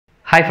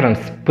Hi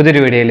friends,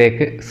 പുതിയൊരു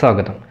വീഡിയോയിലേക്ക്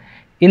സ്വാഗതം.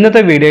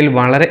 ഇന്നത്തെ വീഡിയോയിൽ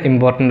വളരെ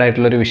ഇമ്പോർട്ടന്റ്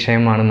ആയിട്ടുള്ള ഒരു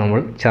വിഷയമാണ്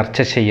നമ്മൾ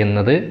ചർച്ച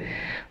ചെയ്യുന്നത്.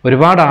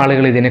 ഒരുപാട്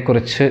ആളുകൾ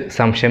ഇതിനെക്കുറിച്ച്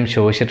സംശയം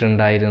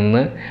ചോദിച്ചിട്ടുണ്ടായിരുന്നു.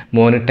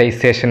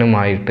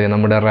 മോണിറ്റൈസേഷനുമായിട്ട്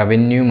നമ്മുടെ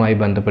റവന്യൂവുമായി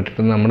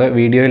ബന്ധപ്പെട്ടിട്ട് നമ്മുടെ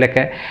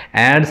വീഡിയോയിലൊക്കെ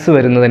ആഡ്സ്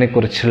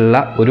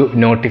വരുന്നതിനെക്കുറിച്ചുള്ള ഒരു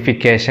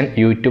നോട്ടിഫിക്കേഷൻ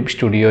യൂട്യൂബ്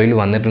സ്റ്റുഡിയോയിൽ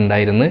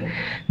വന്നിട്ടുണ്ടായിരുന്നു.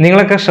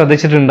 നിങ്ങളൊക്കെ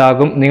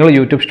ശ്രദ്ധിച്ചിട്ടുണ്ടാകും, നിങ്ങൾ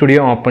യൂട്യൂബ്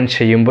സ്റ്റുഡിയോ ഓപ്പൺ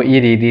ചെയ്യുമ്പോൾ ഈ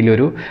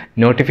രീതിയിലൊരു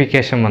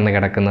നോട്ടിഫിക്കേഷൻ വന്ന്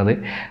കിടക്കുന്നത്.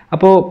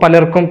 അപ്പോൾ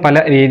പലർക്കും പല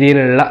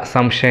രീതിയിലുള്ള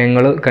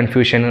സംശയങ്ങൾ,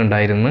 കൺഫ്യൂഷൻ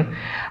ഉണ്ടായിരുന്നു.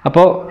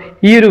 അപ്പോൾ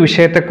ഈ ഒരു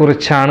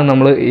വിഷയത്തെക്കുറിച്ചാണ്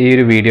നമ്മൾ ഈ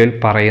ഒരു വീഡിയോയിൽ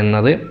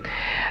പറയുന്നത്.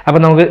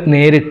 അപ്പോൾ നമുക്ക്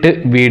നേരിട്ട്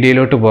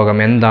വീഡിയോയിലോട്ട് പോകാം.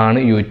 എന്താണ്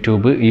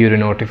യൂട്യൂബ് ഈ ഒരു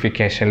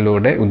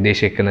നോട്ടിഫിക്കേഷനിലൂടെ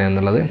ഉദ്ദേശിക്കുന്നത്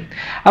എന്നുള്ളത്.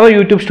 അപ്പോൾ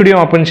യൂട്യൂബ് സ്റ്റുഡിയോ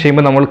ഓപ്പൺ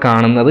ചെയ്യുമ്പോൾ നമ്മൾ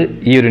കാണുന്നത്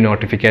ഈ ഒരു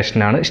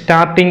നോട്ടിഫിക്കേഷനാണ്.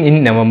 Starting in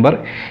November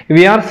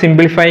V R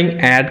simplifying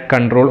add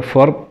control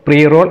four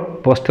pre role,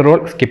 post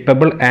role,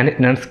 skippable and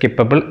non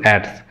skippable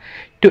ads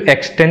to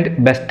extend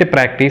best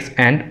practice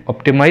and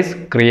optimise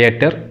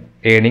creator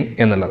earning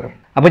എന്നുള്ളത്.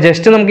 അപ്പോൾ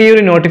ജസ്റ്റ് നമുക്ക് ഈ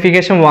ഒരു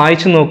നോട്ടിഫിക്കേഷൻ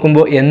വായിച്ചു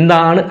നോക്കുമ്പോൾ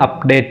എന്താണ്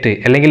അപ്ഡേറ്റ്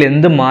അല്ലെങ്കിൽ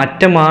എന്ത്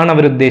മാറ്റമാണ്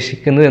അവർ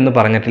ഉദ്ദേശിക്കുന്നത് എന്ന്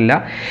പറഞ്ഞിട്ടില്ല.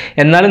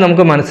 എന്നാലും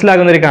നമുക്ക്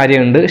മനസ്സിലാകുന്ന ഒരു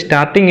കാര്യമുണ്ട്.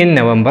 സ്റ്റാർട്ടിങ് ഇൻ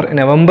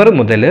നവംബർ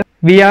മുതൽ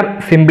V R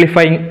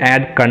simplifying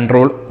add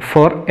control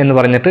four എന്ന്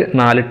പറഞ്ഞിട്ട്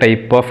 4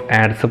 ടൈപ്പ് ഓഫ്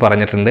ആഡ്സ്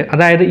പറഞ്ഞിട്ടുണ്ട്.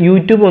 അതായത്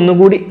യൂട്യൂബ്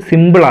ഒന്നുകൂടി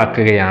സിമ്പിൾ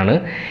ആക്കുകയാണ്.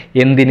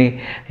 എന്തിന്?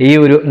 ഈ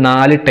ഒരു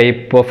 4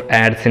 ടൈപ്പ് ഓഫ്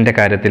ആഡ്സിൻ്റെ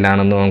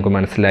കാര്യത്തിലാണെന്ന് നമുക്ക്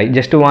മനസ്സിലായി.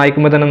 ജസ്റ്റ്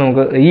വായിക്കുമ്പോൾ തന്നെ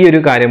നമുക്ക് ഈ ഒരു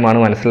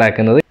കാര്യമാണ്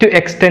മനസ്സിലാക്കുന്നത്. To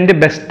extend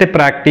best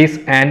practice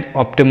and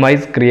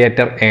optimise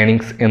creator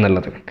earnings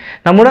എന്നുള്ളത്.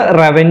 നമ്മുടെ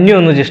റവന്യൂ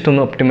ഒന്ന് ജസ്റ്റ്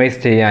ഒന്ന് ഒപ്റ്റിമൈസ്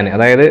ചെയ്യാൻ,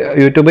 അതായത്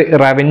യൂട്യൂബ്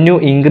റവന്യൂ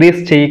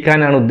ഇൻക്രീസ്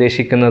ചെയ്യിക്കാനാണ്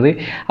ഉദ്ദേശിക്കുന്നത്.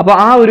 അപ്പോൾ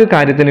ആ ഒരു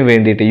കാര്യത്തിന്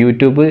വേണ്ടിയിട്ട്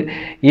യൂട്യൂബ്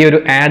ഈ ഒരു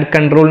ആഡ്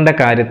കൺട്രോളിൻ്റെ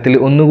കാര്യത്തിൽ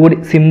ഒന്നുകൂടി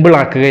സിമ്പിൾ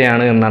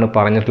ആക്കുകയാണ് എന്നാണ്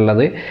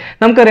പറഞ്ഞിട്ടുള്ളത്.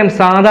 നമുക്കറിയാം,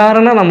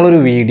 സാധാരണ നമ്മളൊരു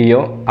വീഡിയോ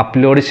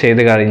അപ്ലോഡ്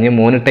ചെയ്ത് കഴിഞ്ഞ്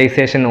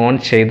മോണിറ്റൈസേഷൻ ഓൺ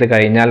ചെയ്ത്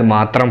കഴിഞ്ഞാൽ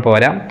മാത്രം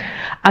പോരാ,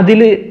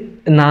 അതിൽ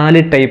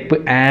 4 ടൈപ്പ്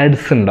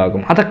ആഡ്സ്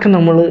ഉണ്ടാകും. അതൊക്കെ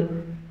നമ്മൾ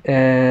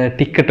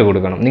ടിക്കറ്റ്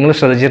കൊടുക്കണം. നിങ്ങൾ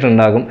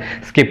ശ്രദ്ധിച്ചിട്ടുണ്ടാകും,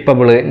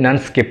 സ്കിപ്പബിൾ, നോൺ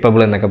സ്കിപ്പബിൾ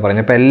എന്നൊക്കെ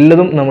പറഞ്ഞു. അപ്പോൾ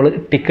എല്ലതും നമ്മൾ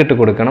ടിക്കറ്റ്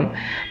കൊടുക്കണം.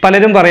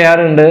 പലരും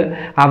പറയാറുണ്ട്,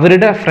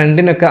 അവരുടെ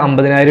ഫ്രണ്ടിനൊക്കെ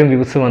 50,000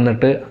 വ്യൂസ്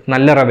വന്നിട്ട്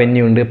നല്ല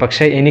റവന്യൂ ഉണ്ട്,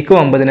 പക്ഷേ എനിക്കും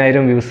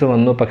 50,000 വ്യൂസ്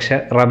വന്നു, പക്ഷേ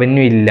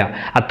റവന്യൂ ഇല്ല,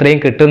 അത്രയും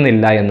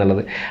കിട്ടുന്നില്ല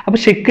എന്നുള്ളത്. അപ്പോൾ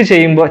ചെക്ക്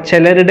ചെയ്യുമ്പോൾ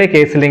ചിലരുടെ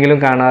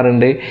കേസിലെങ്കിലും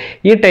കാണാറുണ്ട്,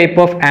 ഈ ടൈപ്പ്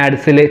ഓഫ്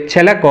ആഡ്സിൽ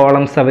ചില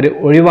കോളംസ് അവർ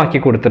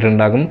ഒഴിവാക്കി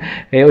കൊടുത്തിട്ടുണ്ടാകും.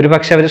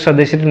 ഒരുപക്ഷെ അവർ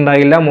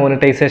ശ്രദ്ധിച്ചിട്ടുണ്ടാകില്ല,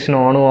 മോണിറ്റൈസേഷൻ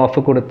ഓൺ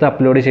ഓഫ് കൊടുത്ത്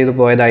അപ്ലോഡ് ചെയ്ത്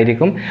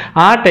പോയതായിരിക്കും.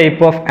 ആ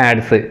ടൈപ്പ് ഓഫ്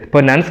ആഡ്സ്,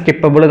 ഇപ്പോൾ നോൺ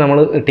സ്കിപ്പബിൾ നമ്മൾ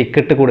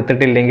ടിക്കറ്റ്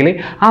കൊടുത്തിട്ടില്ലെങ്കിൽ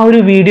ആ ഒരു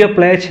വീഡിയോ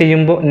പ്ലേ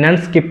ചെയ്യുമ്പോൾ നോൺ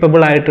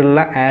സ്കിപ്പബിൾ ആയിട്ടുള്ള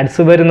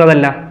ആഡ്സ്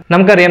വരുന്നതല്ല.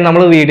 നമുക്കറിയാം,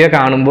 നമ്മൾ വീഡിയോ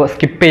കാണുമ്പോൾ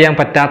സ്കിപ്പ് ചെയ്യാൻ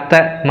പറ്റാത്ത,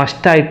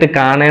 മസ്റ്റായിട്ട്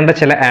കാണേണ്ട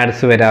ചില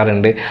ആഡ്സ്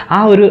വരാറുണ്ട്.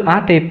 ആ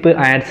ടൈപ്പ്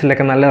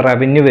ആഡ്സിലൊക്കെ നല്ല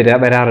റവന്യൂ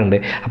വരാറുണ്ട്.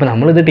 അപ്പോൾ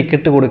നമ്മളിത്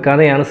ടിക്കറ്റ്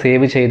കൊടുക്കാതെയാണ്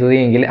സേവ് ചെയ്തത്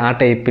എങ്കിൽ ആ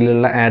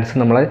ടൈപ്പിലുള്ള ആഡ്സ്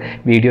നമ്മളെ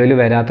വീഡിയോയിൽ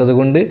വരാത്തത്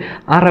കൊണ്ട്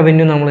ആ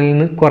റവന്യൂ നമ്മളിൽ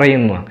നിന്ന്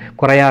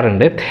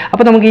കുറയാറുണ്ട്.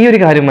 അപ്പോൾ നമുക്ക് ഈ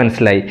ഒരു കാര്യം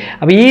മനസ്സിലായി.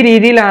 അപ്പോൾ ഈ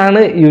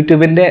രീതിയിലാണ്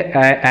യൂട്യൂബിൻ്റെ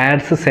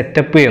ആഡ്സ്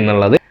സെറ്റപ്പ്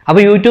എന്നുള്ളത്.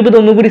 അപ്പോൾ യൂട്യൂബ്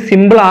ഇതൊന്നുകൂടി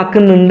സിമ്പിൾ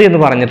ആക്കുന്നുണ്ട് എന്ന്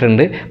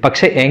പറഞ്ഞിട്ടുണ്ട്.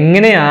 പക്ഷേ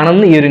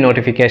എങ്ങനെയാണെന്ന് ഈ ഒരു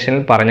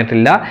നോട്ടിഫിക്കേഷനിൽ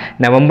പറഞ്ഞിട്ടില്ല.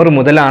 നവംബർ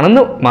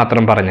മുതലാണെന്ന്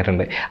മാത്രം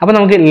പറഞ്ഞിട്ടുണ്ട്. അപ്പോൾ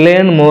നമുക്ക്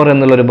ലേൺ മോർ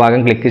എന്നുള്ളൊരു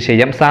ഭാഗം ക്ലിക്ക്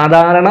ചെയ്യാം.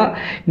 സാധാരണ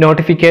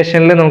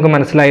നോട്ടിഫിക്കേഷനിൽ നമുക്ക്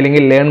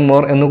മനസ്സിലായില്ലെങ്കിൽ ലേൺ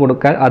മോർ എന്ന്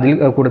അതിൽ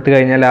കൊടുത്തു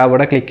കഴിഞ്ഞാൽ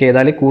അവിടെ ക്ലിക്ക്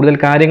ചെയ്താൽ കൂടുതൽ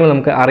കാര്യങ്ങൾ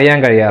നമുക്ക് അറിയാൻ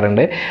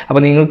കഴിയാറുണ്ട്.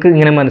 അപ്പോൾ നിങ്ങൾക്ക്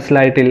ഇങ്ങനെ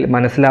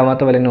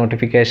മനസ്സിലാവാത്ത വല്ല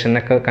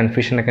നോട്ടിഫിക്കേഷനൊക്കെ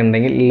കൺഫ്യൂഷനൊക്കെ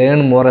ഉണ്ടെങ്കിൽ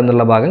ലേൺ മോർ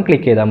എന്നുള്ള ഭാഗം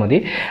ക്ലിക്ക് ചെയ്താൽ മതി.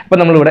 അപ്പോൾ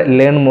നമ്മളിവിടെ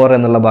ലേൺ മോർ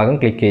എന്നുള്ള ഭാഗം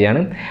ക്ലിക്ക്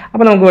ചെയ്യാണ്.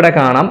 അപ്പോൾ നമുക്കിവിടെ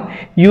കാണാം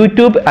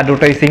യൂട്യൂബ്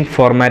അഡ്വർടൈസിങ്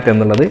ഫോർമാറ്റ്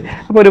എന്നുള്ളത്.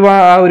 അപ്പോൾ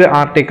ഒരു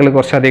ആർട്ടിക്കിൾ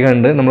കുറച്ചധികം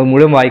ഉണ്ട്, നമ്മൾ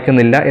മുഴുവൻ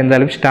വായിക്കുന്നില്ല.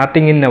 എന്തായാലും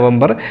starting in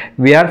November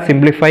V R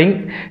simplifying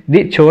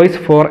the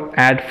choice for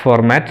add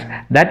format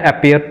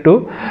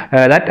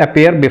that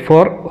appear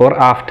before or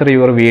after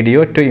your video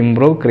to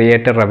improve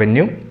creator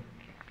revenue.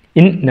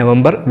 In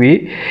November,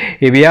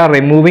 we are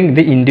removing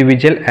the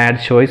individual ad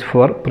choice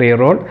for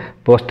pre-roll,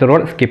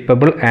 post-roll,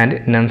 skippable and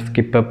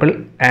non-skippable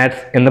ads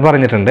എന്ന്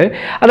പറഞ്ഞിട്ടുണ്ട്.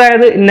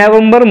 അതായത്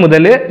November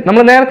മുതൽ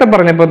നമ്മൾ നേരത്തെ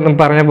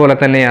പറഞ്ഞ പോലെ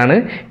തന്നെയാണ്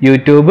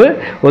YouTube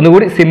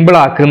ഒന്നുകൂടി സിമ്പിൾ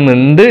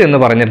ആക്കുന്നുണ്ട് എന്ന്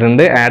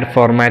പറഞ്ഞിട്ടുണ്ട്. ആഡ്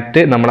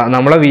ഫോർമാറ്റ്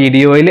നമ്മളെ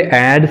വീഡിയോയിൽ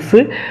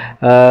ആഡ്സ്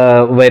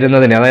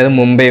വരുന്നതിന്, അതായത്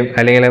മുമ്പേയും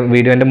അല്ലെങ്കിൽ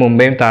വീഡിയോൻ്റെ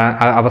മുമ്പേയും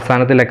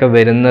അവസാനത്തിലൊക്കെ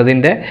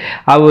വരുന്നതിൻ്റെ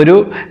ആ ഒരു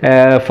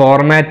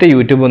ഫോർമാറ്റ്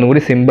യൂട്യൂബ്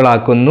ഒന്നുകൂടി സിമ്പിൾ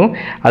ആക്കുന്നു.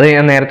 അത്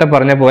ഞാൻ നേരത്തെ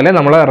പറഞ്ഞ പോലെ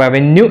നമ്മളെ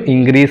റവന്യൂ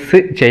ഇൻക്രീസ്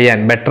ചെയ്യാൻ,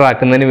 ബെറ്റർ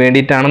ആക്കുന്നതിന്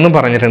വേണ്ടിയിട്ടാണെന്ന്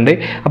പറഞ്ഞിട്ടുണ്ട്.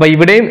 അപ്പോൾ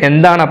ഇവിടെയും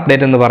എന്താണ്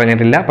അപ്ഡേറ്റ് എന്ന്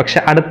പറഞ്ഞിട്ടില്ല. പക്ഷെ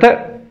അടുത്ത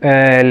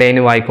ലൈൻ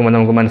വായിക്കുമ്പോൾ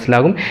നമുക്ക്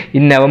മനസ്സിലാകും.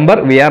 In November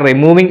V R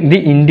removing the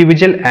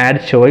individual add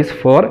choice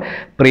for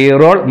pre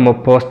role,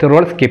 post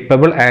role,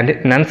 skippable and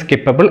non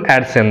skippable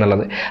ads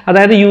എന്നുള്ളത്.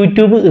 അതായത്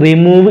യൂട്യൂബ്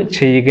റിമൂവ്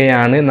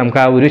ചെയ്യുകയാണ്.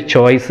 നമുക്ക് ആ ഒരു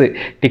ചോയ്സ്,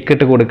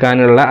 ടിക്കറ്റ്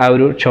കൊടുക്കാനുള്ള ആ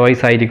ഒരു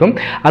ചോയ്സ് ആയിരിക്കും,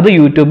 അത്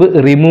യൂട്യൂബ്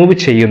റിമൂവ്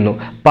ചെയ്യുന്നു.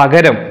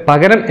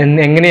 പകരം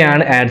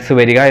എങ്ങനെയാണ് ആഡ്സ്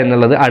വരിക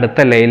എന്നുള്ളത്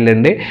അടുത്ത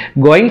ലൈനിലുണ്ട്.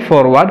 Going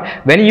forward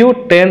when you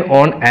turn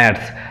on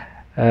ads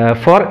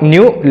For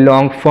new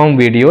long form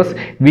videos,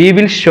 we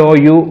will show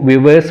you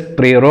viewers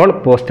pre-roll,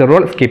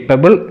 post-roll,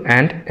 skippable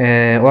and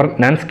or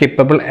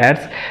non-skippable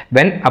ads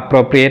when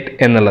appropriate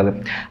എന്നുള്ളത്.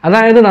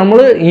 അതായത് നമ്മൾ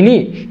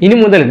ഇനി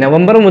മുതൽ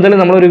നവംബർ മുതൽ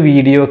നമ്മളൊരു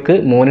വീഡിയോക്ക്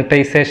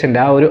മോണിറ്റൈസേഷൻ്റെ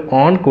ആ ഒരു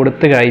ഓൺ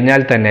കൊടുത്തു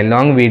കഴിഞ്ഞാൽ തന്നെ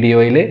ലോങ്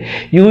വീഡിയോയിൽ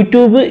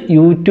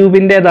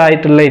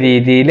യൂട്യൂബിൻ്റേതായിട്ടുള്ള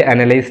രീതിയിൽ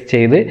അനലൈസ്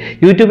ചെയ്ത്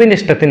യൂട്യൂബിൻ്റെ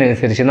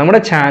ഇഷ്ടത്തിനനുസരിച്ച്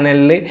നമ്മുടെ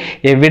ചാനലിൽ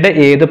എവിടെ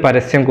ഏത്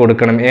പരസ്യം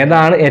കൊടുക്കണം,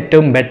 ഏതാണ്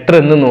ഏറ്റവും ബെറ്റർ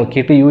എന്ന്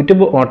നോക്കിയിട്ട്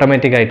യൂട്യൂബ്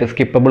ഓട്ടോമാറ്റിക്കായിട്ട്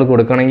സ്കിപ്പബിൾ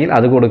കൊടുക്കണമെങ്കിൽ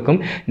അത് കൊടുക്കും,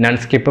 നോൺ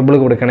സ്കിപ്പബിൾ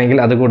കൊടുക്കണമെങ്കിൽ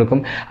അത് കൊടുക്കും.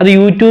 അത്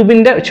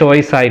യൂട്യൂബിൻ്റെ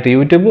ചോയ്സ് ആയിട്ട്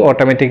യൂട്യൂബ്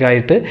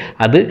ഓട്ടോമാറ്റിക്കായിട്ട്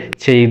അത്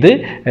ചെയ്ത്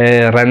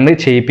റണ്ണ്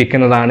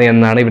ചെയ്യിപ്പിക്കുന്നതാണ്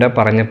എന്നാണ് ഇവിടെ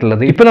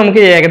പറഞ്ഞിട്ടുള്ളത്. ഇപ്പോൾ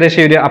നമുക്ക്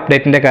ഏകദേശം ഒരു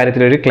അപ്ഡേറ്റിൻ്റെ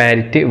കാര്യത്തിൽ ഒരു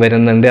ക്ലാരിറ്റി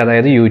വരുന്നുണ്ട്.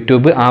 അതായത്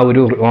യൂട്യൂബ് ആ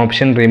ഒരു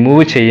ഓപ്ഷൻ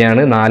റിമൂവ്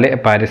ചെയ്യാണ് 4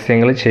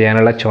 പരസ്യങ്ങൾ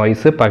ചെയ്യാനുള്ള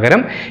ചോയ്സ്.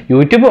 പകരം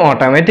യൂട്യൂബ്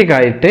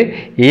ഓട്ടോമാറ്റിക്കായിട്ട്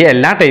ഈ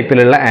എല്ലാ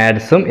ടൈപ്പിലുള്ള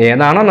ആഡ്സും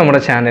ഏതാണോ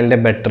നമ്മുടെ ചാനലിൻ്റെ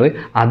ബെറ്റർ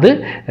അത്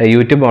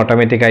യൂട്യൂബ്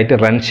ഓട്ടോമാറ്റിക്കായിട്ട്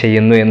റൺ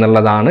ചെയ്യുന്നു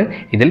എന്നുള്ളതാണ്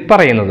ഇതിൽ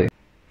പറയുന്നത്.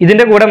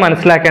 ഇതിൻ്റെ കൂടെ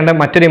മനസ്സിലാക്കേണ്ട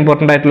മറ്റൊരു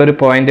ഇമ്പോർട്ടൻ്റ് ആയിട്ടുള്ള ഒരു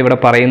പോയിന്റ് ഇവിടെ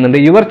പറയുന്നുണ്ട്.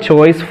 Your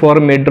choice for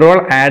mid role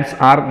ads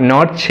are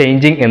not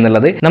changing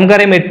എന്നുള്ളത്.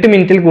 നമുക്കറിയാം 8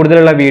 മിനിറ്റിൽ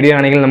കൂടുതലുള്ള വീഡിയോ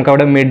ആണെങ്കിൽ നമുക്ക്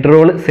അവിടെ മിഡ്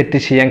റോൾ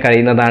സെറ്റ് ചെയ്യാൻ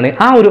കഴിയുന്നതാണ്.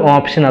 ആ ഒരു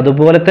ഓപ്ഷൻ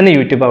അതുപോലെ തന്നെ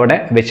യൂട്യൂബ് അവിടെ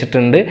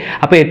വെച്ചിട്ടുണ്ട്.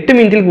 അപ്പോൾ 8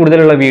 മിനിറ്റിൽ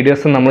കൂടുതലുള്ള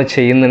വീഡിയോസ് നമ്മൾ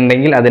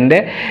ചെയ്യുന്നുണ്ടെങ്കിൽ അതിൻ്റെ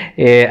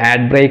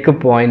ആഡ് ബ്രേക്ക്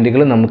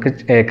പോയിന്റുകൾ നമുക്ക്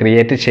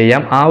ക്രിയേറ്റ്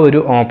ചെയ്യാം. ആ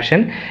ഒരു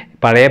ഓപ്ഷൻ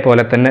പഴയ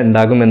പോലെ തന്നെ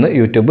ഉണ്ടാകുമെന്ന്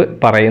യൂട്യൂബ്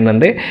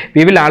പറയുന്നുണ്ട്.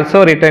 We will also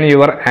return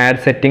your add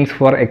settings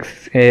for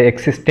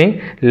existing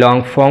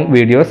long form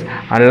videos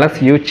unless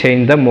you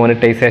change the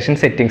monetisation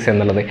settings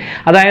എന്നുള്ളത്.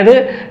 അതായത്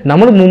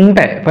നമ്മൾ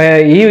മുമ്പേ ഇപ്പോൾ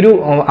ഈ ഒരു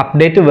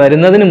അപ്ഡേറ്റ്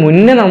വരുന്നതിന്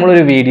മുന്നേ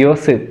നമ്മളൊരു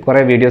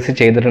കുറേ വീഡിയോസ്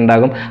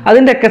ചെയ്തിട്ടുണ്ടാകും.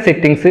 അതിൻ്റെയൊക്കെ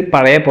സെറ്റിംഗ്സ്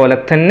പഴയ പോലെ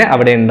തന്നെ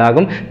അവിടെ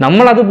ഉണ്ടാകും.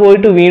 നമ്മളത്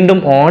പോയിട്ട്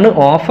വീണ്ടും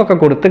ഓഫൊക്കെ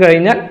കൊടുത്തു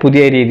കഴിഞ്ഞാൽ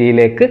പുതിയ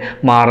രീതിയിലേക്ക്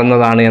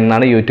മാറുന്നതാണ്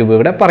എന്നാണ് യൂട്യൂബ്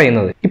ഇവിടെ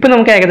പറയുന്നത്. ഇപ്പോൾ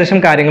നമുക്ക്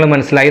ഏകദേശം കാര്യങ്ങൾ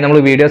മനസ്സിലായി. നമ്മൾ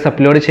വീഡിയോസ്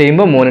അപ്ലോഡ് ചെയ്യുമ്പോൾ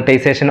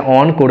മോണിറ്റൈസേഷൻ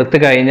ഓൺ കൊടുത്തു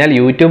കഴിഞ്ഞാൽ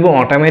യൂട്യൂബ്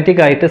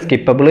ഓട്ടോമാറ്റിക്കായിട്ട്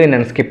skippable,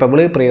 non skippable,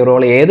 pre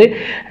role ഏത്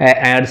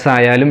ആഡ്സ്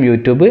ആയാലും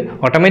യൂട്യൂബ്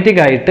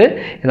ഓട്ടോമാറ്റിക്കായിട്ട്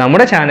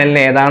നമ്മുടെ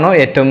ചാനലിന് ഏതാണോ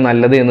ഏറ്റവും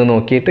നല്ലത് എന്ന്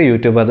നോക്കിയിട്ട്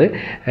യൂട്യൂബ് അത്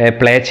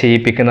പ്ലേ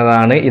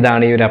ചെയ്യിപ്പിക്കുന്നതാണ്.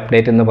 ഇതാണ് ഈ ഒരു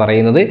അപ്ഡേറ്റ് എന്ന്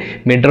പറയുന്നത്.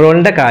 മിഡ്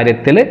റോളിൻ്റെ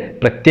കാര്യത്തിൽ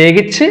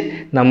പ്രത്യേകിച്ച്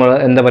നമ്മൾ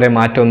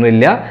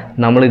മാറ്റമൊന്നുമില്ല.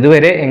 നമ്മൾ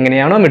ഇതുവരെ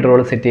എങ്ങനെയാണോ മിഡ്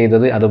റോൾ സെറ്റ്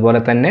ചെയ്തത് അതുപോലെ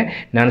തന്നെ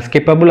നോൺ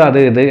സ്കിപ്പബിൾ അത്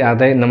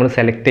നമ്മൾ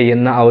സെലക്ട്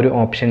ചെയ്യുന്ന ആ ഒരു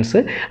ഓപ്ഷൻസ്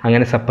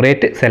അങ്ങനെ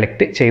സെപ്പറേറ്റ്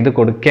സെലക്ട് ചെയ്ത്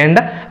കൊടുക്കേണ്ട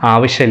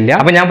ആവശ്യമില്ല.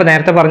 അപ്പോൾ ഞാൻ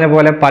നേരത്തെ പറഞ്ഞ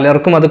പോലെ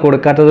പലർക്കും അത്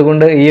കൊടുക്കാത്തത്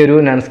കൊണ്ട് ഈ ഒരു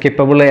നോൺ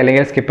സ്കിപ്പബിൾ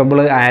അല്ലെങ്കിൽ സ്കിപ്പബിൾ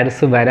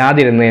ആഡ്സ്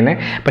വരാതിരുന്നതിനെ.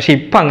 പക്ഷേ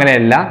ഇപ്പം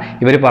അങ്ങനെയല്ല,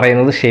 ഇവർ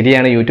പറയുന്നത്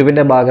ശരിയാണ്.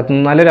 യൂട്യൂബിൻ്റെ ഭാഗത്ത്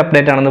നിന്ന് നല്ലൊരു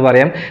അപ്ഡേറ്റ് ആണെന്ന്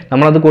പറയാം.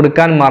 നമ്മളത്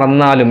കൊടുക്കാൻ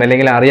മറന്നാലും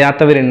അല്ലെങ്കിൽ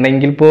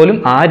അറിയാത്തവരുണ്ടെങ്കിൽ പോലും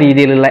ആ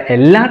രീതിയിലുള്ള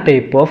എല്ലാ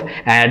ടൈപ്പ് ഓഫ്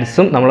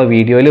ആഡ്സും നമ്മുടെ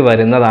വീഡിയോയിൽ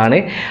വരുന്നതാണ്.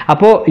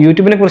 അപ്പോൾ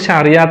യൂട്യൂബിനെ കുറിച്ച്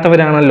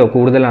അറിയാത്തവരാണല്ലോ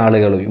കൂടുതൽ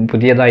ആളുകൾ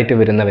പുതിയതായിട്ട്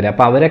വരുന്നവർ.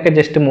 അപ്പോൾ അവരൊക്കെ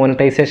ജസ്റ്റ്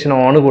മോണിറ്റൈസേഷൻ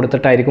ഓൺ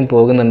കൊടുത്തിട്ടായിരിക്കും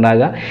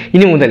പോകുന്നുണ്ടാകുക.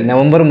 ഇനി മുതൽ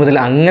നവംബർ മുതൽ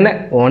അങ്ങനെ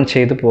ഓൺ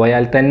ചെയ്ത്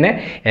പോയാൽ തന്നെ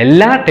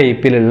എല്ലാ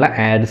ടൈപ്പിലുള്ള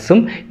ആഡ്സും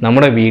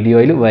നമ്മുടെ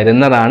വീഡിയോയിൽ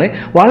വരുന്നതാണ്.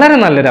 വളരെ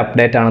നല്ലൊരു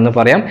അപ്ഡേറ്റ് ആണെന്ന്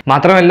പറയാം.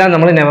 മാത്രമല്ല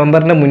നമ്മൾ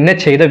നവംബറിന് മുന്നേ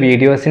ചെയ്ത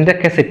വീഡിയോസിൻ്റെ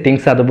ഒക്കെ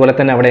സെറ്റിങ്സ് അതുപോലെ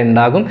തന്നെ അവിടെ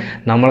ഉണ്ടാകും.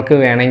 നമ്മൾക്ക്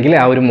വേണമെങ്കിൽ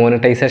ആ ഒരു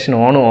മോണിറ്റൈസേഷൻ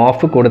ഓൺ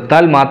ഓഫ്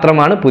കൊടുത്താൽ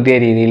മാത്രമാണ് പുതിയ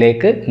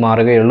രീതിയിലേക്ക്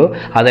മാറുകയുള്ളൂ.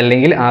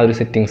 അതല്ലെങ്കിൽ ആ ഒരു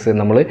സെറ്റിങ്സ്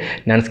നമ്മൾ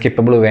നോൺ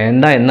സ്കിപ്പബിൾ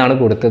വേണ്ട എന്നാണ്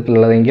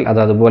കൊടുത്തിട്ടുള്ളതെങ്കിൽ അത്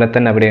അതുപോലെ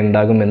തന്നെ അവിടെ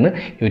ഉണ്ടാകുമെന്ന്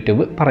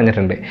യൂട്യൂബ്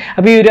പറഞ്ഞിട്ടുണ്ട്.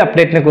 അപ്പോൾ ഈ ഒരു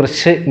അപ്ഡേറ്റിനെ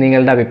കുറിച്ച്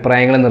നിങ്ങളുടെ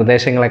അഭിപ്രായങ്ങളും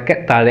നിർദ്ദേശങ്ങളൊക്കെ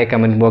താഴെ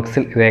കമൻറ്റ്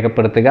ബോക്സിൽ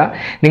രേഖപ്പെടുത്തുക.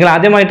 നിങ്ങൾ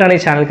ആദ്യമായിട്ടാണ്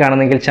ഈ ചാനൽ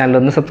കാണുന്നതെങ്കിൽ ചാനൽ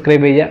ഒന്ന്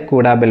സബ്സ്ക്രൈബ് ചെയ്യുക,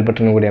 കൂടാതെ ബെൽ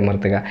ബട്ടൺ കൂടി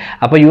അമർത്തുക.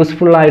 അപ്പോൾ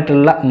യൂസ്ഫുൾ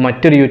ആയിട്ടുള്ള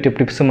മറ്റൊരു യൂട്യൂബ്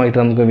ടിപ്സുമായിട്ട്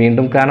നമുക്ക്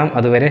വീണ്ടും കാണാം.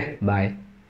 അതുവരെ ബൈ.